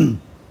lot of it.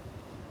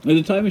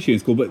 The time machine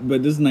is cool, but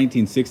this is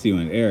 1960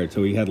 when it aired,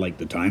 so he had like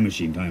the time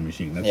machine.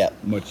 That's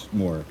much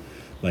more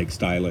like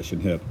stylish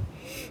and hip.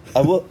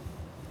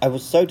 I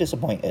was so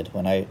disappointed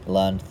when I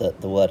learned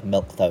that the word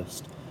milk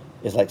toast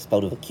is like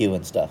spelled with a Q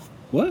and stuff.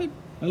 What?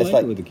 It's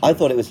like, it with the Q. I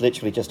thought it was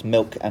literally just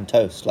milk and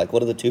toast. Like,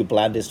 what are the two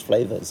blandest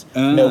flavors?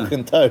 Milk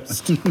and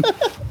toast.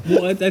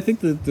 Well, I think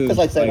that the It's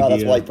like saying,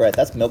 that's white bread.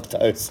 That's milk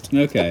toast.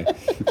 Okay.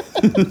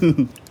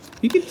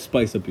 You can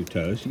spice up your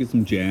toast. You get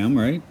some jam,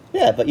 right?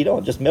 Yeah, but you don't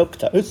want just milk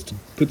toast.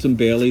 Put some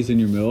Baileys in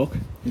your milk.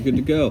 You're good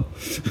to go.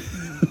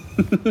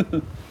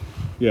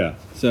 Yeah.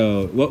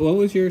 So, what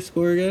was your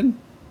score again?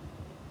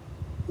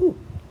 Ooh.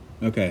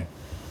 Okay.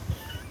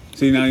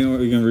 See, now you're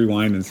going to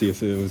rewind and see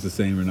if it was the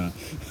same or not.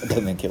 I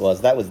don't think it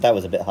was. That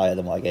was a bit higher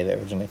than what I gave it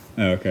originally.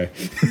 Oh, okay.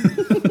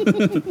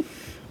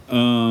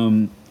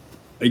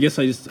 I guess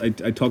I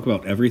talk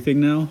about everything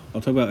now.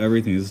 I'll talk about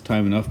everything. This is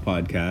Time Enough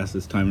Podcast.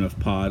 It's Time Enough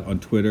Pod on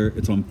Twitter.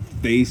 It's on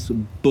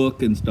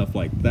Facebook and stuff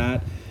like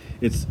that.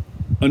 It's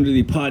under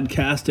the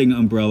podcasting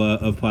umbrella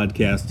of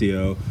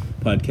Podcastius,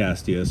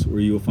 where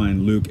you will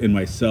find Luke and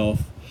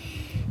myself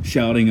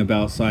shouting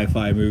about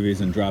sci-fi movies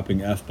and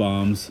dropping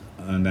F-bombs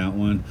on that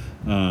one.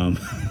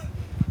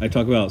 I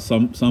talk about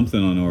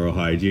something on oral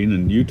hygiene,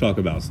 and you talk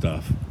about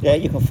stuff. Yeah,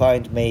 you can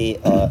find me,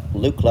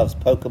 Luke Loves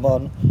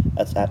Pokemon.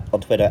 That's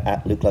on Twitter,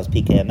 at Luke Loves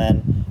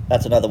PKMN.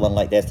 That's another one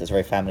like this that's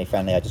very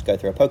family-friendly. I just go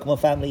through a Pokemon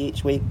family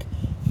each week.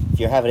 If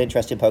you have an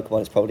interest in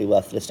Pokemon, it's probably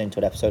worth listening to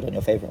an episode on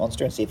your favourite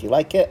monster and see if you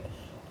like it.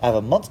 I have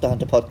a Monster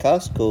Hunter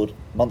podcast called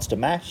Monster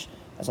Mash.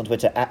 That's on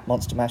Twitter, at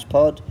Monster Mash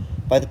Pod.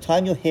 By the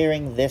time you're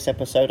hearing this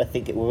episode, I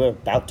think we're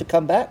about to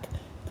come back,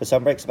 because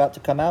Sunbreak's about to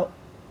come out.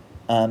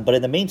 But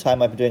in the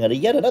meantime, I've been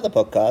doing yet another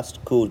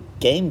podcast called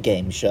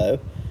Game Show,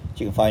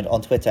 which you can find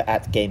on Twitter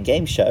at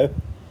Game Show,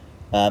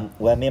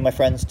 where me and my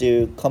friends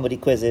do comedy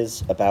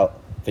quizzes about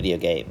video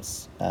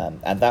games.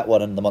 And that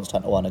one and the Monster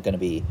Hunter one are going to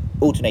be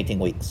alternating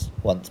weeks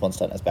once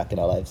Monster Hunter's back in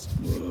our lives.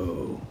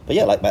 Whoa. But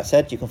yeah, like Matt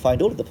said, you can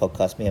find all of the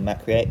podcasts me and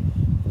Matt create.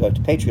 Go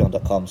to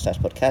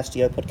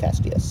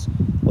patreon.com/podcastius,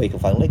 where you can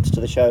find links to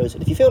the shows.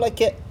 And if you feel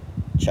like it,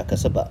 chuck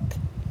us a buck.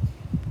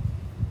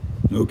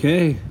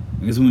 Okay.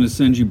 I guess I'm going to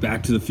send you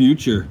back to the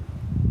future.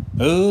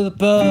 Oh, the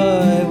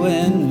boy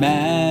went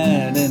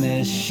mad and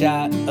he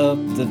shot up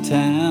the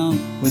town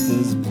with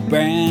his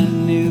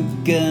brand new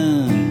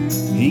gun.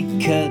 He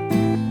cut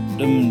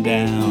them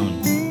down.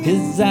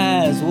 His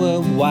eyes were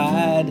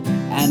wide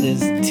and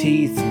his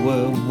teeth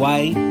were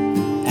white,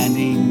 and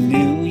he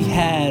knew he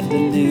had to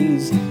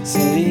lose, so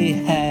he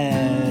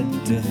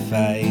had to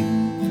fight.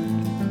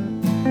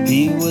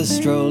 He was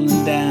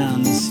strolling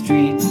down the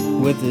street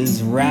with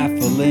his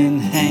rifle in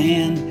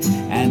hand,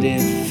 and he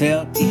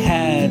felt he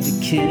had to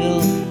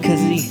kill,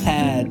 'cause he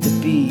had to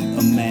be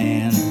a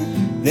man.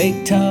 They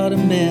taught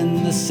him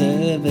in the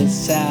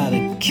service how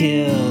to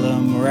kill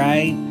 'em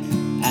right,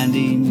 and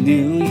he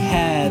knew he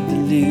had to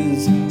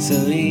lose,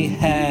 so he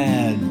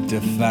had to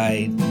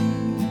fight.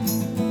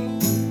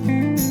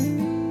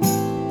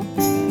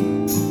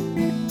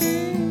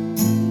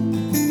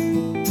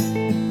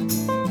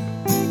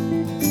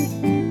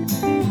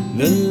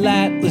 The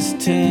light was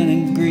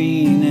turning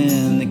green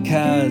and the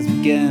cars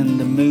began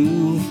to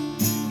move.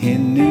 He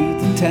knew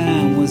the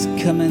time was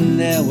coming,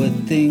 there were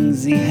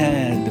things he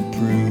had to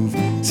prove.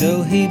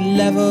 So he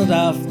leveled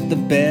off the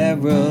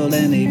barrel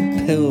and he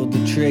pulled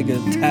the trigger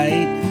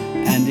tight,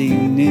 and he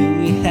knew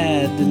he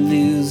had to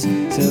lose,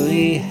 so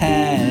he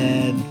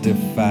had to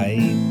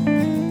fight.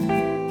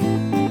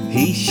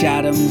 He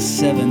shot 'em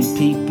 7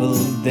 people,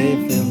 they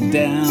fell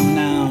down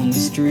on the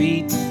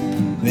street.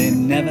 They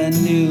never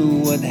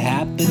knew what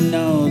happened,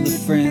 all the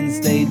friends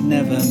they'd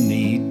never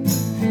meet.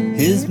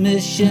 His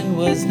mission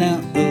was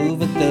now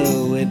over,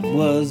 though it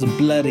was a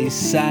bloody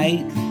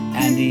sight,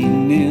 and he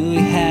knew he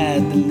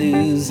had to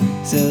lose,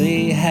 so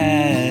he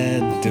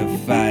had to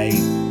fight.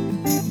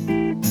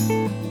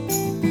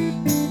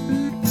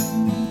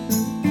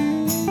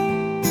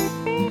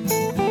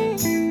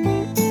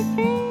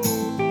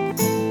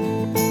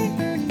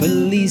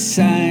 Police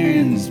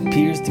sirens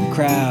pierced the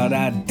crowd.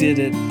 I did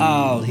it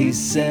all, he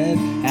said,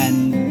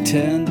 and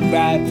turned the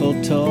rifle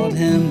toward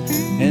him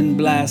and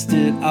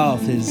blasted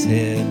off his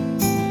head.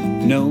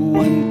 No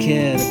one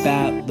cared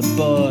about the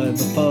boy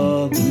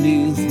before the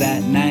news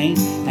that night,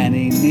 and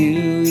he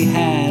knew he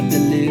had to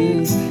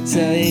lose,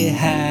 so he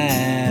had